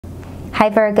Hi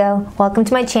Virgo, welcome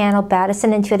to my channel,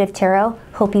 Baddison Intuitive Tarot.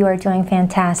 Hope you are doing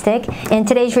fantastic. In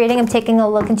today's reading, I'm taking a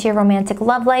look into your romantic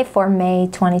love life for May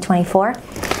 2024.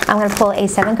 I'm going to pull a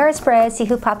 7-card spread, see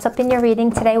who pops up in your reading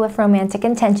today with romantic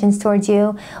intentions towards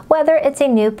you, whether it's a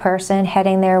new person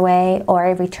heading their way or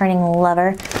a returning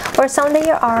lover, or someone that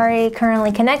you're already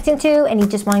currently connecting to and you're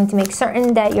just wanting to make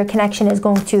certain that your connection is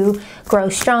going to grow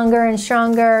stronger and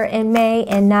stronger in May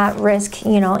and not risk,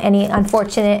 any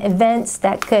unfortunate events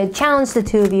that could challenge the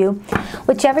two of you.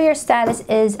 Whichever your status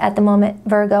is at the moment,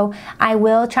 Virgo, I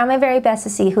will try my very best to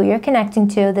see who you're connecting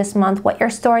to this month, what your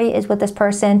story is with this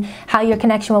person, how your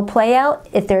connection will play out,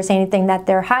 if there's anything that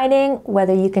they're hiding,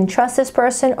 whether you can trust this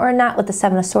person or not with the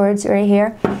 7 of Swords right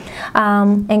here,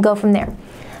 and go from there.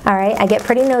 All right, I get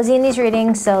pretty nosy in these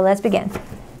readings, so let's begin.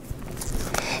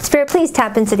 Spirit, please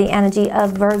tap into the energy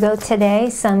of Virgo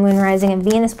today, Sun, Moon, Rising, and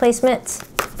Venus placements.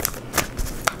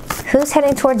 Who's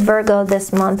heading towards Virgo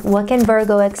this month? What can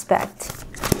Virgo expect?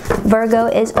 Virgo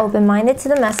is open-minded to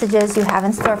the messages you have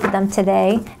in store for them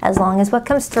today, as long as what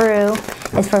comes through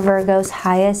is for Virgo's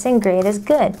highest and greatest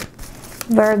good.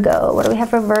 Virgo, what do we have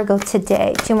for Virgo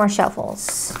today? 2 more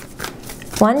shuffles.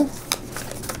 1,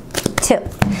 2.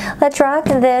 Let's rock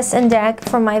this and deck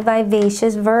for my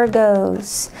vivacious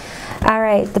Virgos. All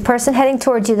right, the person heading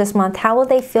towards you this month, how will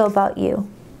they feel about you?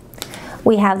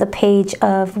 We have the Page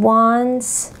of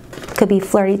Wands. Could be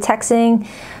flirty texting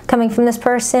coming from this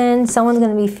person. Someone's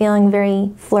going to be feeling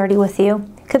very flirty with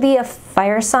you. Could be a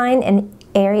fire sign, an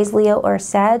Aries, Leo, or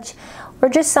Sag, or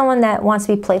just someone that wants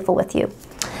to be playful with you.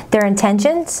 Their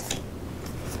intentions,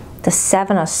 the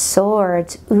 7 of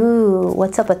Swords. Ooh,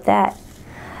 what's up with that?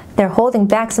 They're holding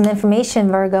back some information,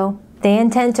 Virgo. They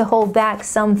intend to hold back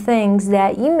some things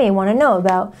that you may want to know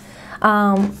about,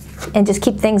 and just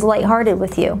keep things lighthearted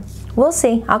with you. We'll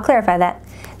see. I'll clarify that.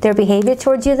 Their behavior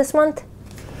towards you this month,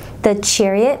 the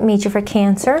Chariot, major for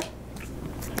Cancer.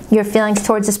 Your feelings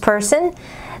towards this person,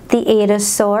 the 8 of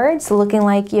Swords, looking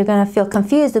like you're going to feel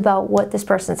confused about what this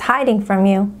person's hiding from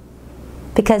you.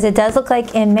 Because it does look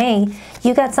like in May,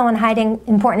 you got someone hiding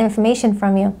important information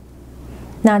from you.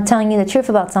 Not telling you the truth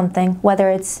about something, whether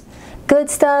it's good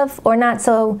stuff or not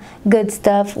so good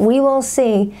stuff, we will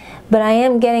see. But I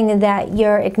am getting that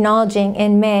you're acknowledging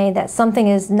in May that something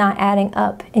is not adding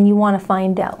up and you want to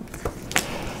find out.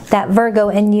 That Virgo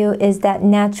in you is that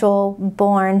natural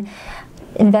born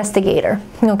investigator,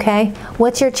 okay?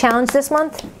 What's your challenge this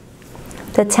month?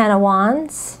 The 10 of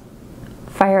Wands,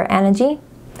 fire energy,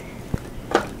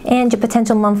 and your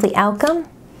potential monthly outcome,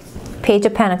 Page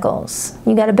of Pentacles.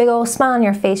 You got a big old smile on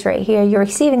your face right here. You're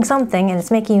receiving something and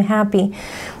it's making you happy.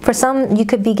 For some, you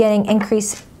could be getting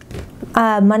increased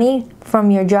money from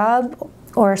your job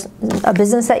or a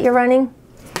business that you're running.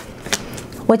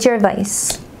 What's your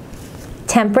advice?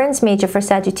 Temperance, major for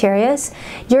Sagittarius.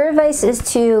 Your advice is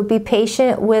to be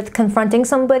patient with confronting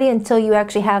somebody until you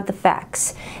actually have the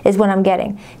facts, is what I'm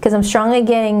getting. Because I'm strongly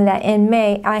getting that in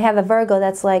May, I have a Virgo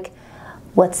that's like,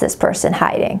 what's this person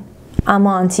hiding? I'm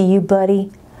on to you,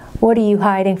 buddy. What are you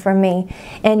hiding from me?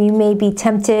 And you may be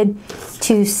tempted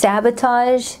to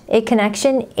sabotage a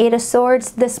connection, 8 of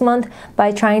Swords this month,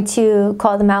 by trying to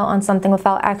call them out on something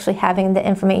without actually having the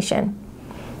information.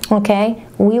 Okay?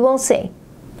 We will see.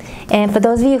 And for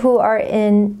those of you who are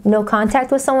in no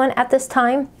contact with someone at this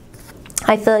time,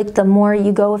 I feel like the more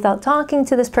you go without talking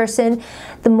to this person,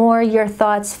 the more your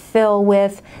thoughts fill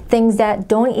with things that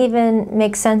don't even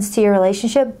make sense to your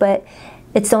relationship, but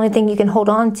it's the only thing you can hold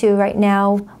on to right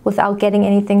now without getting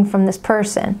anything from this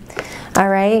person. All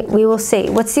right, we will see.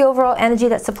 What's the overall energy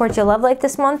that supports your love life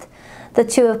this month? The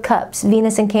 2 of Cups,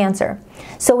 Venus and Cancer.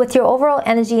 So with your overall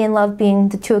energy in love being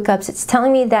the 2 of Cups, it's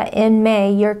telling me that in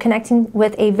May, you're connecting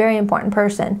with a very important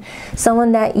person.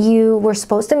 Someone that you were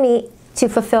supposed to meet to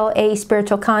fulfill a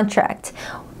spiritual contract.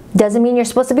 Doesn't mean you're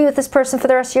supposed to be with this person for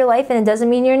the rest of your life, and it doesn't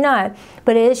mean you're not.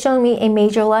 But it is showing me a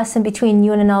major lesson between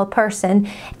you and another person.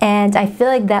 And I feel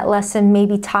like that lesson may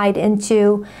be tied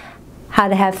into how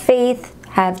to have faith,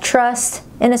 have trust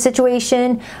in a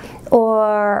situation,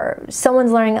 or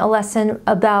someone's learning a lesson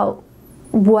about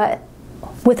what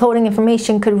withholding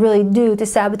information could really do to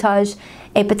sabotage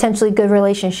a potentially good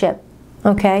relationship.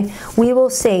 Okay? We will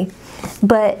see.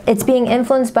 But it's being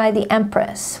influenced by the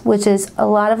Empress, which is a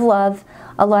lot of love,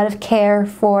 a lot of care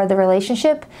for the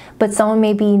relationship, but someone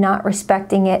may be not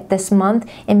respecting it this month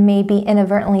and may be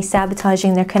inadvertently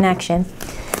sabotaging their connection.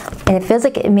 And it feels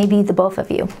like it may be the both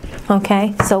of you.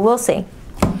 Okay? So we'll see.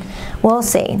 We'll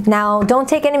see. Now, don't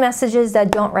take any messages that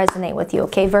don't resonate with you,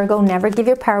 okay, Virgo? Never give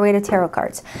your power away to tarot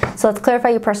cards. So let's clarify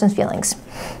your person's feelings.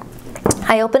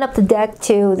 I open up the deck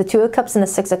to the Two of Cups and the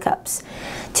Six of Cups.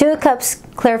 Two of Cups,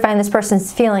 clarifying this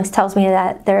person's feelings, tells me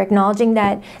that they're acknowledging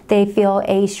that they feel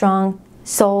a strong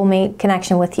soulmate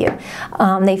connection with you.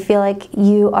 They feel like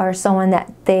you are someone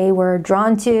that they were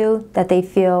drawn to, that they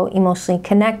feel emotionally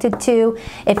connected to.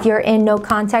 If you're in no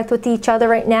contact with each other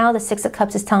right now, the Six of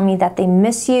Cups is telling me that they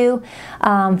miss you,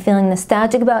 feeling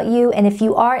nostalgic about you. And if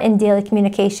you are in daily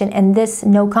communication and this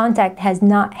no contact has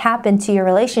not happened to your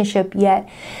relationship yet,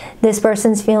 this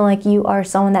person's feeling like you are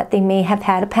someone that they may have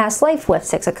had a past life with,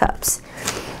 Six of Cups.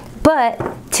 But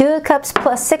Two of Cups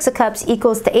plus Six of Cups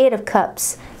equals the Eight of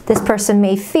Cups. This person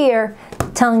may fear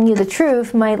telling you the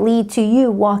truth might lead to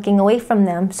you walking away from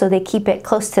them, so they keep it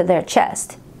close to their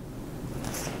chest.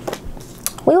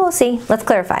 We will see. Let's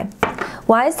clarify.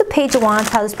 Why is the Page of Wands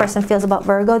how this person feels about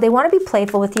Virgo? They want to be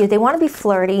playful with you. They want to be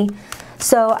flirty.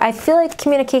 So I feel like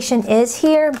communication is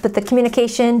here, but the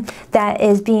communication that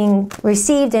is being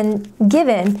received and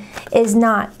given is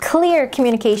not clear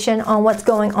communication on what's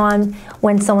going on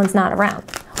when someone's not around.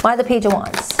 Why the Page of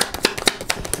Wands?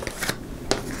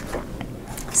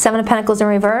 Seven of Pentacles in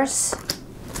reverse,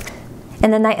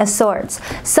 and the Knight of Swords.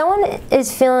 Someone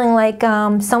is feeling like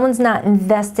someone's not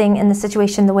investing in the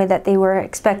situation the way that they were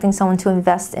expecting someone to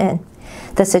invest in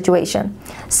the situation.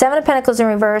 Seven of Pentacles in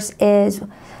reverse is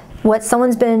what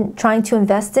someone's been trying to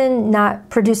invest in, not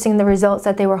producing the results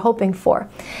that they were hoping for.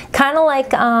 Kind of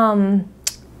like, all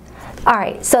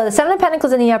right, so the Seven of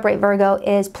Pentacles in the upright, Virgo,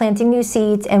 is planting new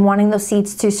seeds and wanting those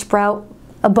seeds to sprout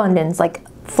abundance, like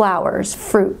flowers,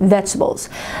 fruit, vegetables.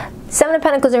 Seven of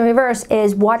Pentacles in reverse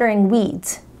is watering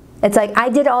weeds. It's like, I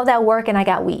did all that work and I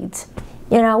got weeds.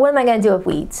 You know, what am I going to do with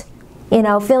weeds? You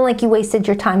know, feeling like you wasted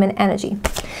your time and energy.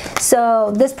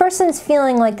 So this person's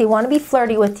feeling like they want to be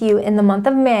flirty with you in the month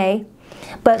of May,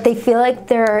 but they feel like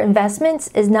their investments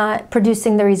is not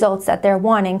producing the results that they're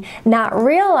wanting, not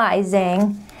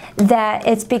realizing that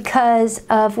it's because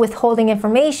of withholding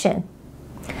information.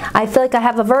 I feel like I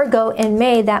have a Virgo in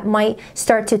May that might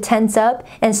start to tense up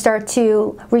and start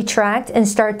to retract and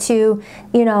start to,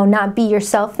 you know, not be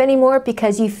yourself anymore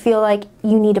because you feel like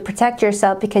you need to protect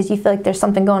yourself because you feel like there's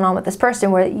something going on with this person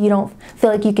where you don't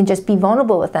feel like you can just be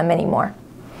vulnerable with them anymore.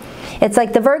 It's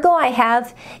like the Virgo I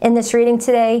have in this reading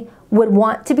today would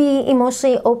want to be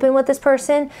emotionally open with this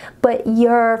person, but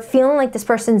you're feeling like this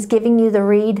person's giving you the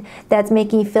read that's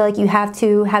making you feel like you have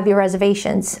to have your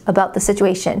reservations about the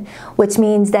situation, which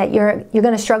means that you're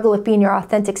going to struggle with being your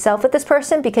authentic self with this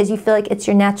person because you feel like it's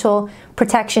your natural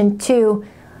protection to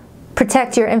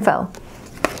protect your info.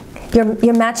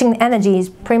 You're matching the energies,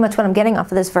 pretty much what I'm getting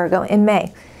off of this Virgo in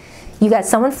May. You got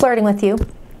someone flirting with you,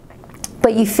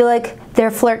 but you feel like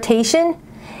their flirtation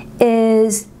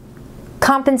is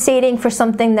compensating for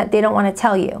something that they don't want to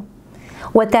tell you.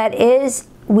 What that is,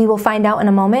 we will find out in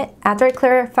a moment. After I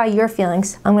clarify your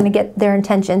feelings, I'm going to get their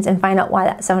intentions and find out why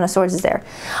that Seven of Swords is there.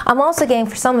 I'm also getting,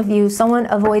 for some of you, someone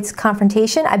avoids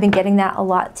confrontation. I've been getting that a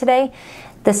lot today.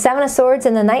 The Seven of Swords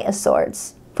and the Knight of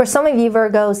Swords. For some of you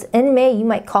Virgos, in May, you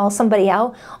might call somebody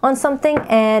out on something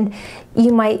and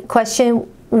you might question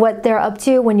what they're up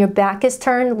to when your back is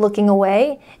turned, looking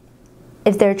away.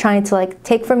 If they're trying to like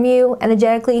take from you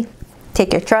energetically,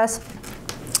 take your trust,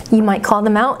 you might call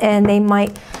them out and they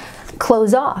might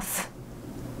close off.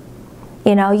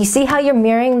 You know, you see how you're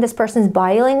mirroring this person's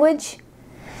body language?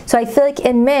 So I feel like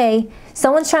in May,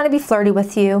 someone's trying to be flirty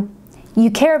with you.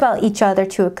 You care about each other,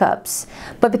 Two of Cups.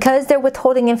 But because they're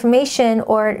withholding information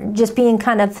or just being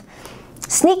kind of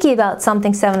sneaky about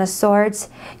something, Seven of Swords,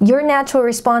 your natural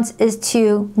response is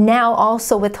to now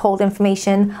also withhold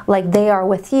information like they are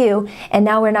with you, and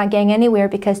now we're not getting anywhere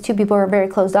because two people are very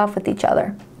closed off with each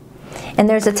other. And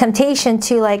there's a temptation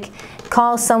to like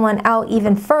call someone out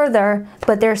even further,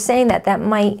 but they're saying that that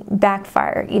might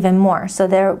backfire even more. So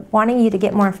they're wanting you to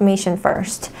get more information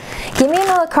first. Give me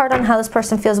another card on how this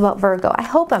person feels about Virgo. I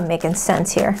hope I'm making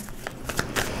sense here.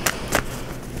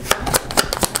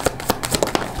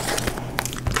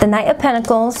 The Knight of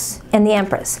Pentacles and the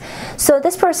Empress. So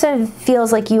this person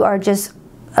feels like you are just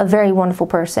a very wonderful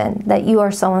person, that you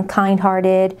are someone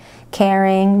kind-hearted,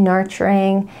 caring,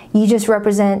 nurturing. You just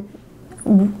represent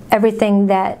everything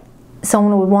that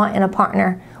someone would want in a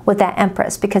partner with that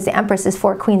Empress, because the Empress is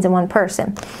four queens in one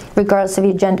person, regardless of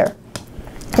your gender.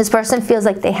 This person feels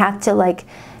like they have to, like,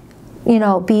 you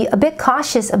know, be a bit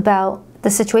cautious about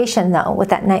the situation though with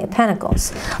that Knight of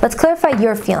Pentacles. Let's clarify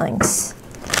your feelings.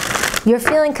 You're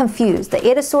feeling confused. The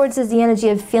Eight of Swords is the energy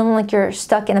of feeling like you're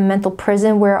stuck in a mental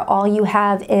prison where all you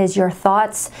have is your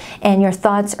thoughts, and your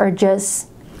thoughts are just,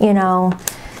 you know,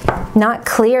 not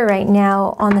clear right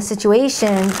now on the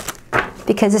situation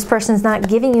because this person's not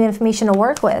giving you information to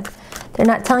work with. They're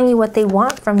not telling you what they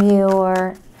want from you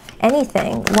or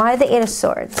anything. Why the Eight of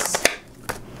Swords?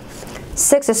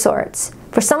 Six of Swords.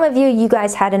 For some of you, you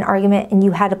guys had an argument and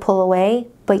you had to pull away,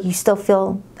 but you still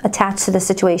feel attached to the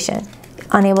situation,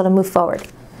 unable to move forward.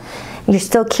 You're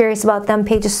still curious about them,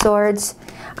 Page of Swords.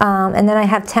 And then I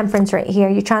have Temperance right here.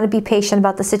 You're trying to be patient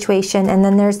about the situation. And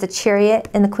then there's the Chariot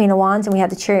and the Queen of Wands, and we have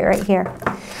the Chariot right here.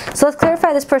 So let's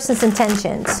clarify this person's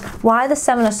intentions. Why the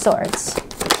Seven of Swords?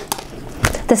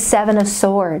 The Seven of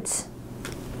Swords.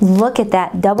 Look at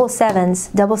that. Double sevens.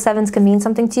 Double sevens can mean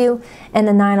something to you. And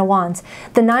the Nine of Wands.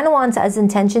 The Nine of Wands as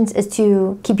intentions is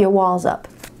to keep your walls up.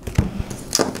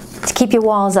 To keep your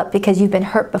walls up because you've been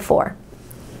hurt before.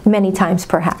 Many times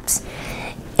perhaps.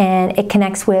 And it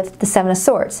connects with the Seven of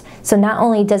Swords. So not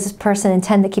only does this person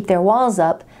intend to keep their walls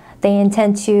up, they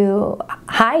intend to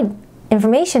hide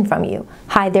information from you.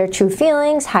 Hide their true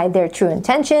feelings, hide their true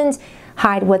intentions,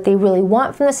 hide what they really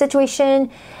want from the situation,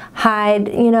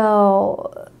 hide, you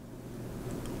know,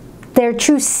 their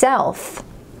true self,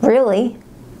 really.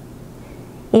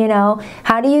 You know,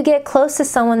 how do you get close to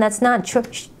someone that's not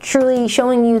truly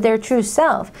showing you their true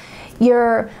self?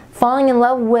 You're falling in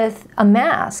love with a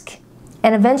mask.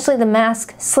 And eventually the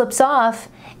mask slips off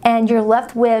and you're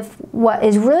left with what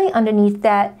is really underneath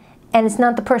that, and it's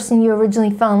not the person you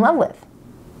originally fell in love with.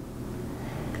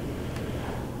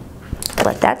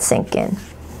 Let that sink in.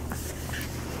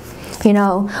 You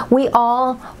know, we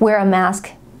all wear a mask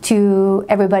to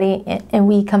everybody and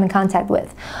we come in contact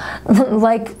with.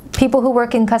 Like people who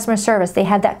work in customer service, they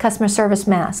have that customer service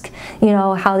mask. You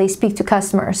know, how they speak to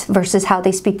customers versus how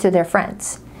they speak to their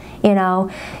friends. You know,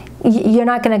 you're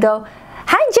not going to go,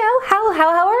 "Hi Joe,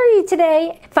 how are you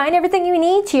today?" Find everything you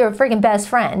need to your freaking best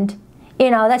friend.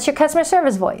 You know, that's your customer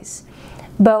service voice.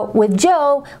 But with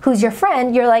Joe, who's your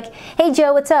friend, you're like, "Hey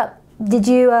Joe, what's up? Did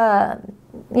you,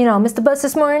 you know, miss the bus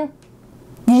this morning?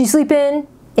 Did you sleep in?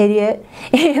 Idiot."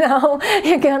 You know,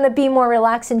 you're going to be more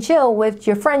relaxed and chill with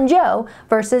your friend Joe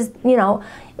versus, you know,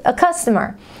 a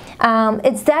customer.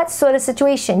 It's that sort of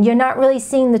situation. You're not really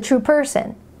seeing the true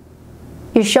person.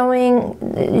 You're showing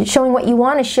what you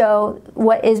want to show,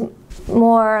 what is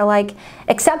more like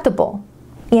acceptable,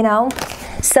 you know?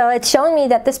 So it's showing me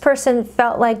that this person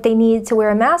felt like they needed to wear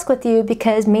a mask with you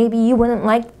because maybe you wouldn't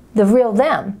like the real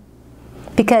them.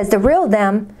 Because the real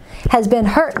them has been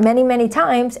hurt many, many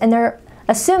times, and they're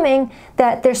assuming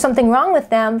that there's something wrong with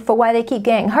them for why they keep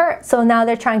getting hurt. So now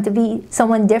they're trying to be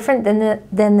someone different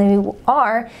than they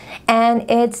are,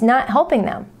 and it's not helping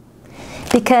them.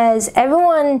 Because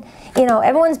everyone, you know,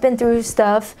 everyone's been through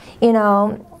stuff, you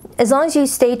know. As long as you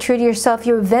stay true to yourself,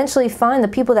 you eventually find the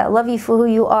people that love you for who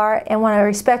you are and want to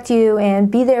respect you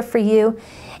and be there for you.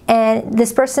 And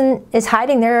this person is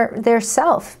hiding their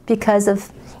self because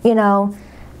of, you know,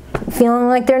 feeling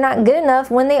like they're not good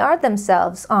enough when they are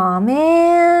themselves. Aw,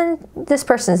 man, this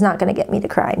person is not going to get me to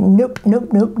cry. Nope,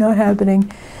 nope, nope, not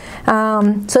happening.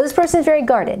 So this person is very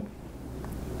guarded.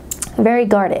 Very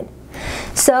guarded.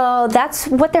 So that's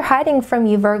what they're hiding from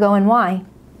you, Virgo, and why.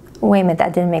 Wait a minute,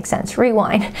 that didn't make sense.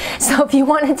 Rewind. So if you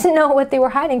wanted to know what they were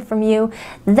hiding from you,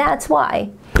 that's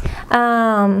why.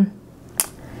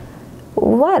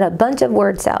 What a bunch of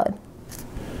word salad.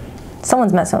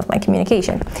 Someone's messing with my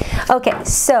communication. Okay,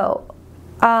 so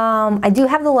I do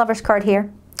have the Lover's card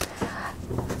here.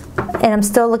 And I'm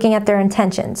still looking at their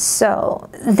intentions. So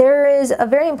there is a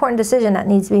very important decision that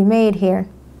needs to be made here.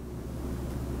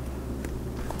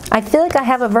 I feel like I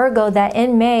have a Virgo that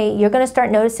in May, you're going to start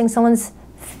noticing someone's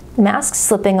mask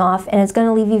slipping off, and it's going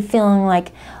to leave you feeling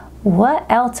like, what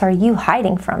else are you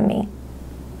hiding from me?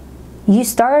 You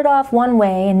started off one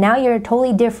way, and now you're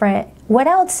totally different. What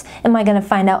else am I going to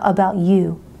find out about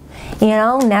you? You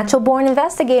know, natural born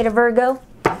investigator, Virgo.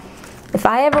 If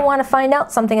I ever want to find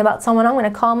out something about someone, I'm going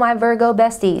to call my Virgo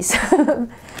besties.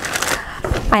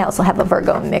 I also have a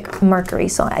Virgo and Mercury,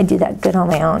 so I do that good on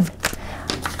my own.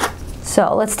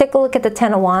 So let's take a look at the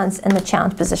Ten of Wands and the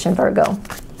challenge position, Virgo.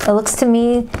 It looks to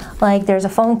me like there's a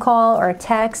phone call or a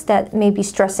text that may be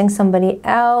stressing somebody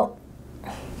out.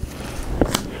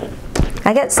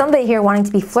 I get somebody here wanting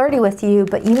to be flirty with you,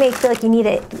 but you may feel like you need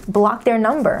to block their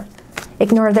number,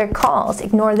 ignore their calls,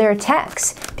 ignore their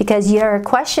texts, because you're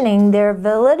questioning their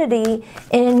validity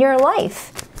in your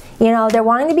life. You know, they're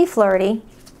wanting to be flirty.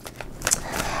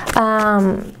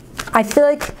 I feel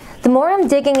like the more I'm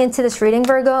digging into this reading,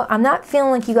 Virgo, I'm not feeling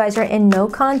like you guys are in no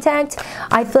contact.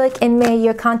 I feel like in May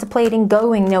you're contemplating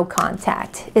going no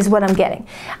contact is what I'm getting.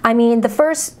 I mean, the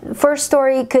first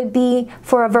story could be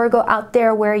for a Virgo out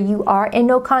there where you are in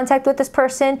no contact with this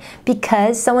person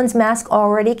because someone's mask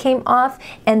already came off,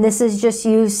 and this is just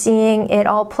you seeing it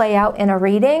all play out in a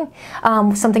reading,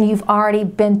 something you've already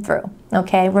been through.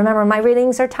 Okay, remember, my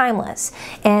readings are timeless,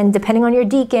 and depending on your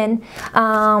deacon,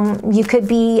 you could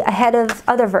be ahead of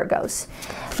other Virgos.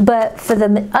 But for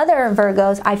the other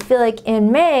Virgos, I feel like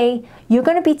in May, you're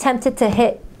going to be tempted to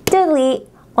hit delete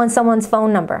on someone's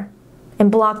phone number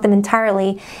and block them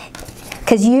entirely,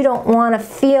 because you don't want to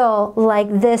feel like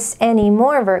this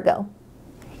anymore, Virgo.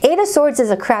 Eight of Swords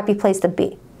is a crappy place to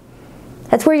be.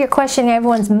 That's where you're questioning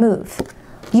everyone's move.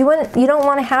 You don't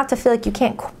want to have to feel like you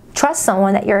can't trust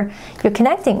someone that you're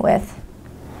connecting with.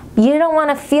 You don't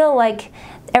want to feel like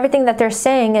everything that they're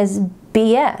saying is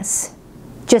BS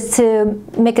just to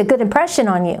make a good impression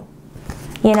on you.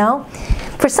 You know?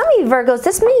 For some of you Virgos,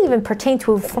 this may even pertain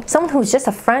to someone who's just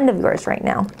a friend of yours right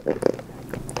now.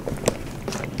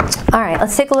 All right,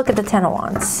 let's take a look at the Ten of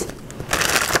Wands.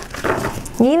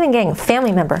 You're even getting a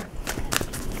family member.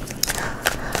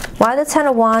 Why the Ten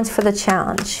of Wands for the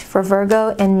challenge for Virgo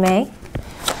in May?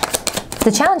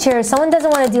 The challenge here is someone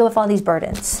doesn't want to deal with all these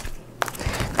burdens.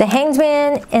 The Hanged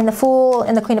Man and the Fool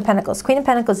and the Queen of Pentacles. Queen of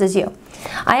Pentacles is you.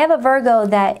 I have a Virgo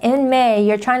that in May,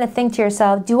 you're trying to think to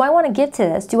yourself, do I want to get to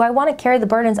this? Do I want to carry the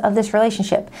burdens of this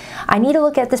relationship? I need to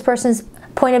look at this person's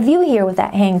point of view here with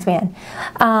that Hanged Man.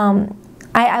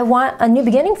 I want a new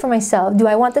beginning for myself. Do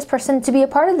I want this person to be a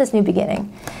part of this new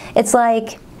beginning? It's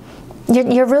like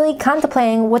you're really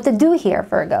contemplating what to do here,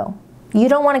 Virgo. You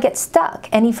don't want to get stuck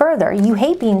any further. You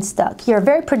hate being stuck. You're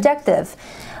very productive.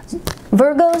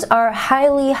 Virgos are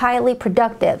highly, highly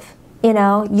productive. You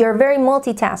know, you're very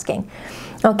multitasking.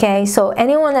 Okay, so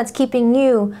anyone that's keeping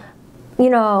you, you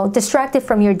know, distracted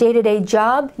from your day-to-day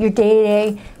job, your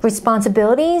day-to-day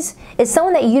responsibilities, is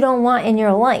someone that you don't want in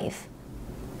your life.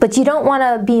 But you don't want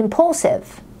to be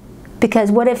impulsive,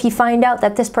 because what if you find out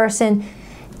that this person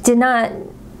did not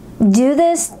do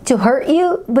this to hurt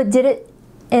you, but did it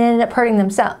and ended up hurting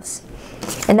themselves?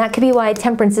 And that could be why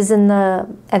Temperance is in the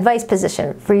advice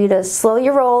position, for you to slow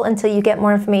your roll until you get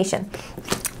more information.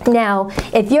 Now,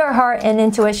 if your heart and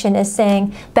intuition is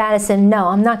saying, Baddison, no,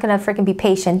 I'm not going to freaking be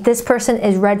patient. This person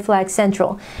is red flag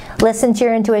central. Listen to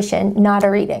your intuition, not a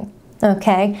reading.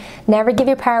 Okay? Never give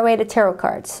your power away to tarot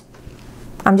cards.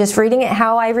 I'm just reading it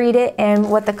how I read it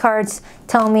and what the cards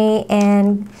tell me,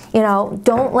 and, you know,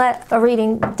 don't let a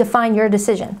reading define your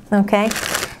decision, okay?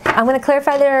 I'm going to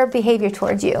clarify their behavior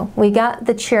towards you. We got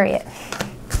the Chariot.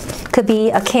 Could be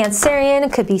a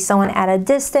Cancerian, could be someone at a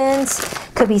distance,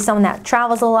 could be someone that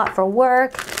travels a lot for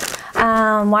work.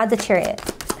 Why the Chariot?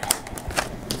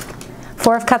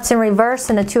 Four of Cups in reverse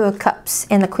and the Two of Cups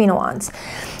and the Queen of Wands.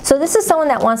 So this is someone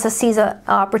that wants to seize an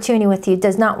opportunity with you,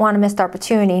 does not want to miss the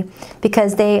opportunity,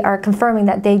 because they are confirming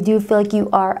that they do feel like you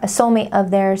are a soulmate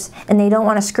of theirs and they don't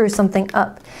want to screw something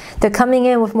up. They're coming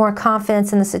in with more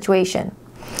confidence in the situation.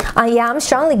 Yeah, I'm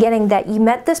strongly getting that you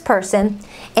met this person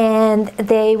and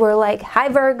they were like, hi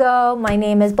Virgo, my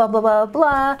name is blah, blah, blah,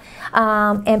 blah,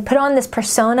 and put on this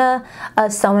persona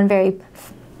of someone very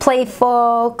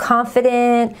playful,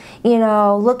 confident, you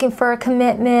know, looking for a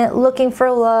commitment, looking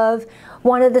for love,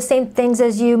 wanted the same things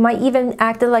as you, might even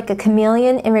acted like a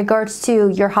chameleon in regards to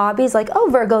your hobbies. Like, oh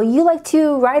Virgo, you like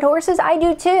to ride horses? I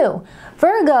do too.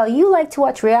 Virgo, you like to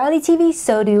watch reality TV?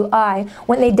 So do I.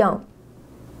 When they don't.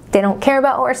 They don't care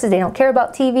about horses, they don't care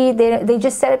about TV, they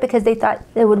just said it because they thought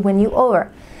it would win you over.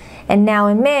 And now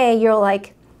in May, you're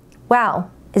like, wow,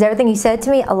 is everything you said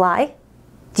to me a lie?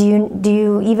 Do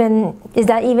you even, is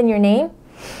that even your name?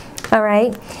 All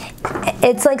right.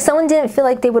 It's like someone didn't feel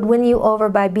like they would win you over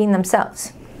by being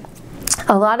themselves.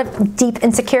 A lot of deep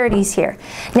insecurities here.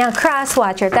 Now, Cross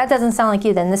Watcher, if that doesn't sound like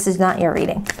you, then this is not your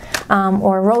reading.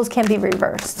 Or roles can be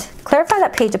reversed. Clarify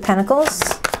that Page of Pentacles.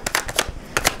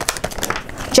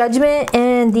 Judgment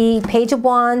and the Page of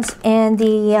Wands and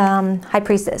the High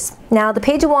Priestess. Now, the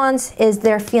Page of Wands is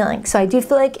their feeling. So I do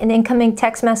feel like an incoming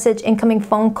text message, incoming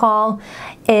phone call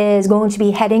is going to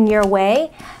be heading your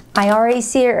way. I already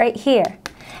see it right here.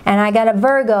 And I got a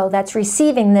Virgo that's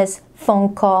receiving this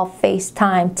phone call,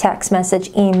 FaceTime, text message,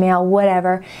 email,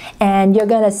 whatever. And you're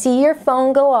going to see your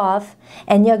phone go off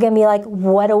and you're going to be like,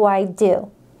 what do I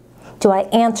do? Do I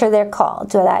answer their call?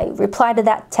 Do I reply to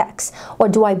that text? Or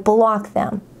do I block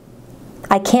them?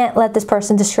 I can't let this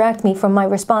person distract me from my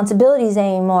responsibilities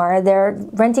anymore. They're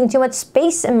renting too much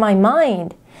space in my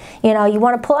mind. You know, you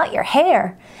want to pull out your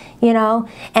hair, you know,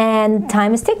 and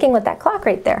time is ticking with that clock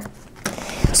right there.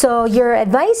 So your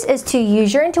advice is to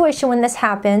use your intuition when this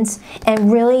happens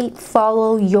and really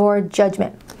follow your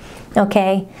judgment.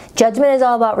 Okay? Judgment is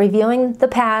all about reviewing the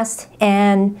past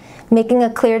and making a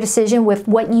clear decision with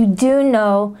what you do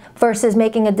know versus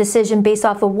making a decision based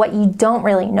off of what you don't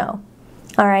really know.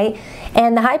 all right?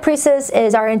 And the High Priestess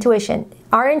is our intuition.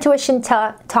 Our intuition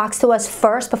talks to us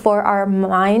first before our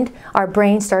mind, our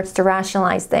brain starts to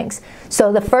rationalize things.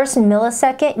 So the first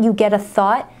millisecond you get a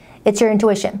thought, it's your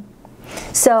intuition.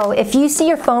 So if you see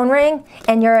your phone ring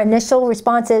and your initial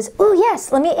response is, oh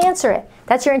yes, let me answer it.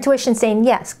 That's your intuition saying,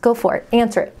 yes, go for it,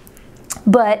 answer it.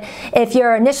 But if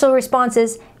your initial response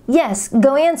is, yes,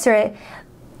 go answer it,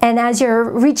 and as you're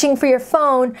reaching for your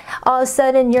phone, all of a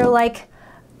sudden you're like,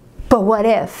 but what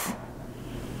if?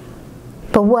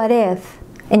 But what if?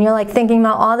 And you're like thinking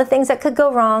about all the things that could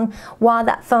go wrong while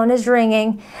that phone is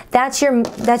ringing. That's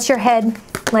your head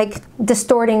like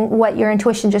distorting what your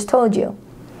intuition just told you.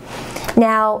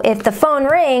 Now, if the phone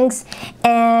rings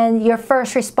and your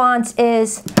first response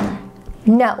is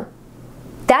no,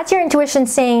 that's your intuition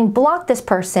saying block this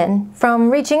person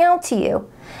from reaching out to you.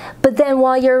 But then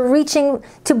while you're reaching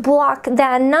to block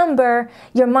that number,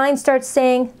 your mind starts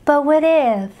saying, but what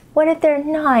if? What if they're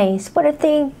nice? What if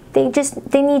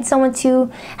they need someone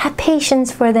to have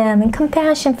patience for them and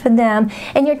compassion for them?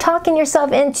 And you're talking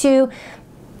yourself into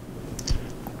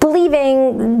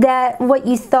believing that what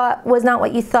you thought was not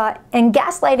what you thought and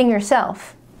gaslighting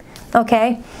yourself,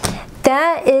 okay?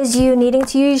 That is you needing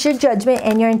to use your judgment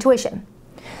and your intuition.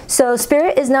 So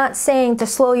Spirit is not saying to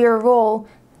slow your roll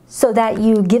so that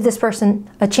you give this person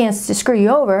a chance to screw you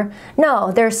over.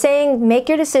 No, they're saying make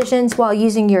your decisions while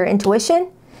using your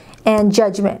intuition and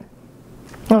judgment,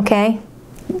 okay?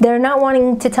 They're not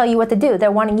wanting to tell you what to do.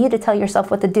 They're wanting you to tell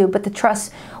yourself what to do, but to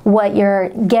trust what you're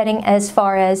getting as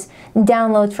far as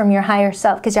downloads from your higher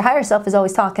self, because your higher self is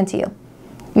always talking to you.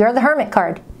 You're the Hermit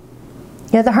card.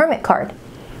 You're the Hermit card,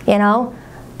 you know?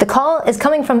 The call is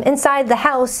coming from inside the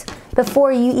house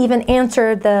before you even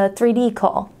answer the 3D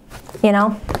call, you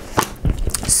know?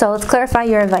 So let's clarify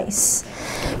your advice,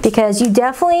 because you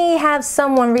definitely have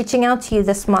someone reaching out to you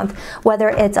this month, whether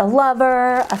it's a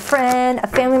lover, a friend, a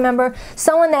family member,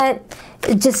 someone that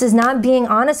just is not being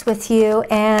honest with you,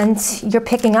 and you're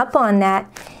picking up on that.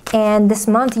 And this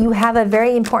month you have a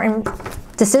very important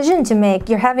decision to make.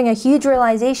 You're having a huge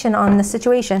realization on the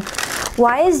situation.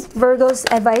 Why is Virgo's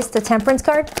advice the Temperance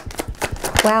card?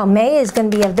 Wow, May is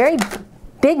going to be a very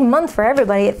big month for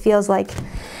everybody, it feels like.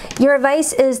 Your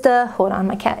advice is the, hold on,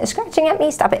 my cat is scratching at me,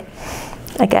 stop it.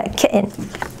 I got a kitten.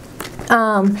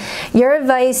 Your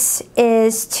advice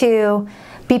is to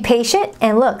be patient,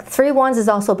 and look, 3 Wands is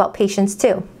also about patience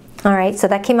too. All right, so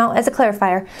that came out as a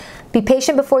clarifier. Be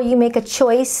patient before you make a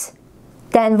choice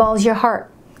that involves your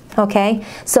heart, okay?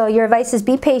 So your advice is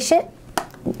be patient,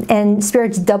 and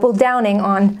Spirit's double downing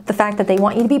on the fact that they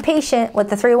want you to be patient with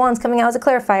the 3 Wands coming out as a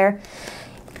clarifier.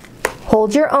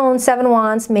 Hold your own, 7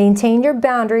 Wands, maintain your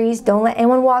boundaries, don't let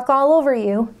anyone walk all over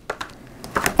you,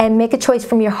 and make a choice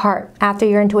from your heart after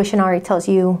your intuition already tells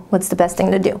you what's the best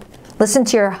thing to do. Listen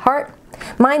to your heart,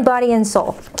 mind, body, and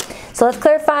soul. So let's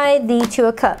clarify the 2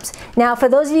 of Cups. Now, for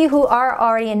those of you who are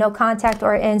already in no contact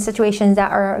or in situations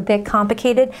that are a bit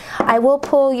complicated, I will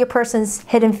pull your person's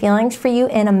hidden feelings for you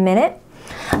in a minute.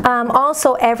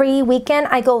 Also, every weekend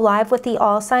I go live with the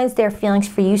All Signs Their Feelings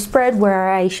for You spread,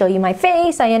 where I show you my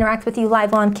face, I interact with you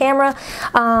live on camera.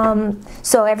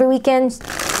 So every weekend,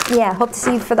 yeah, hope to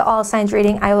see you for the All Signs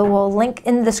reading. I will link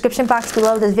in the description box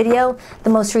below this video the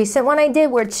most recent one I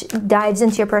did, which dives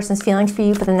into your person's feelings for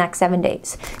you for the next 7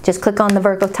 days. Just click on the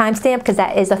Virgo timestamp, because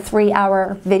that is a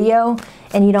 3-hour video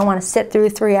and you don't want to sit through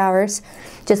 3 hours.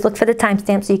 Just look for the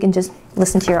timestamp so you can just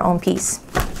listen to your own piece.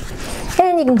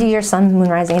 And you can do your sun, moon,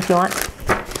 rising if you want.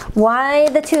 Why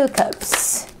the 2 of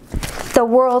Cups? The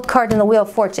World card and the Wheel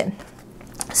of Fortune.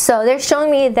 So they're showing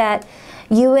me that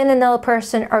you and another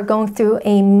person are going through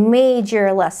a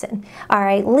major lesson. All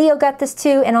right, Leo got this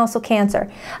too, and also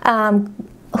Cancer.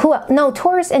 Who else? No,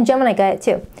 Taurus and Gemini got it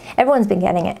too. Everyone's been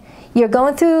getting it. You're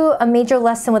going through a major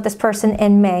lesson with this person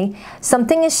in May.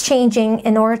 Something is changing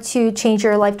in order to change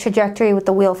your life trajectory with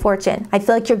the Wheel of Fortune. I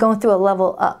feel like you're going through a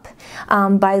level up.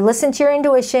 By listening to your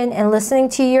intuition and listening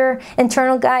to your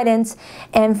internal guidance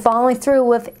and following through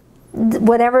with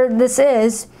whatever this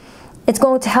is, it's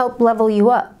going to help level you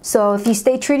up. So if you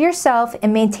stay true to yourself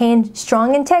and maintain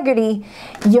strong integrity,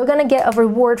 you're going to get a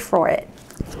reward for it.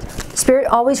 Spirit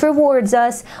always rewards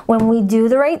us when we do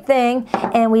the right thing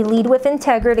and we lead with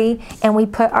integrity and we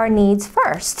put our needs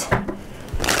first.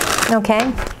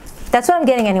 Okay? That's what I'm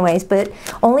getting anyways, but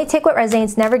only take what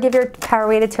resonates. Never give your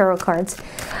power-weighted tarot cards.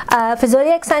 For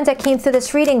zodiac signs that came through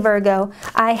this reading, Virgo,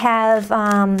 I have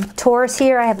Taurus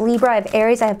here, I have Libra, I have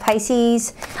Aries, I have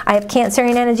Pisces, I have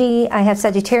Cancerian energy, I have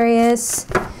Sagittarius,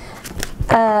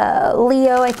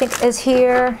 Leo I think is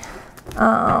here,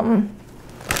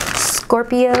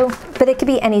 Scorpio, but it could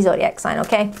be any zodiac sign,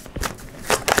 okay?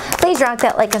 Please rock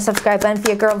that like and subscribe button for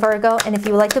your girl Virgo. And if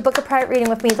you would like to book a private reading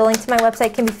with me, the link to my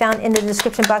website can be found in the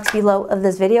description box below of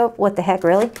this video. What the heck,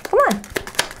 really? Come on.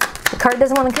 The card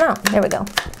doesn't want to come out. There we go.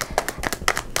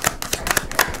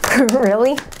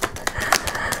 Really?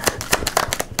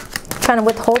 Trying to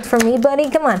withhold from me, buddy?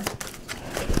 Come on.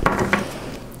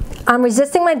 I'm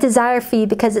resisting my desire for you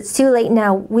because it's too late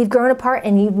now. We've grown apart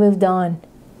and you've moved on.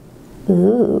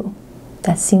 Ooh,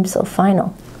 that seems so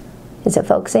final. Is it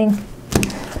focusing?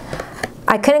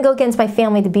 I couldn't go against my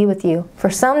family to be with you. For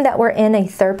some that were in a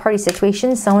third-party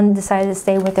situation, someone decided to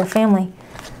stay with their family.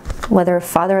 Whether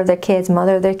father of their kids,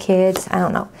 mother of their kids, I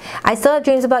don't know. I still have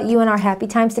dreams about you and our happy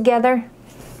times together.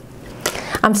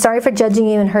 I'm sorry for judging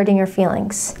you and hurting your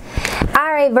feelings.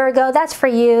 All right, Virgo, that's for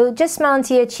you. Just smile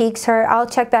until your cheeks hurt. I'll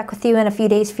check back with you in a few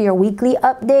days for your weekly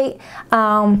update.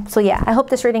 So yeah, I hope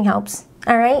this reading helps.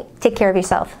 All right, take care of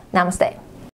yourself. Namaste.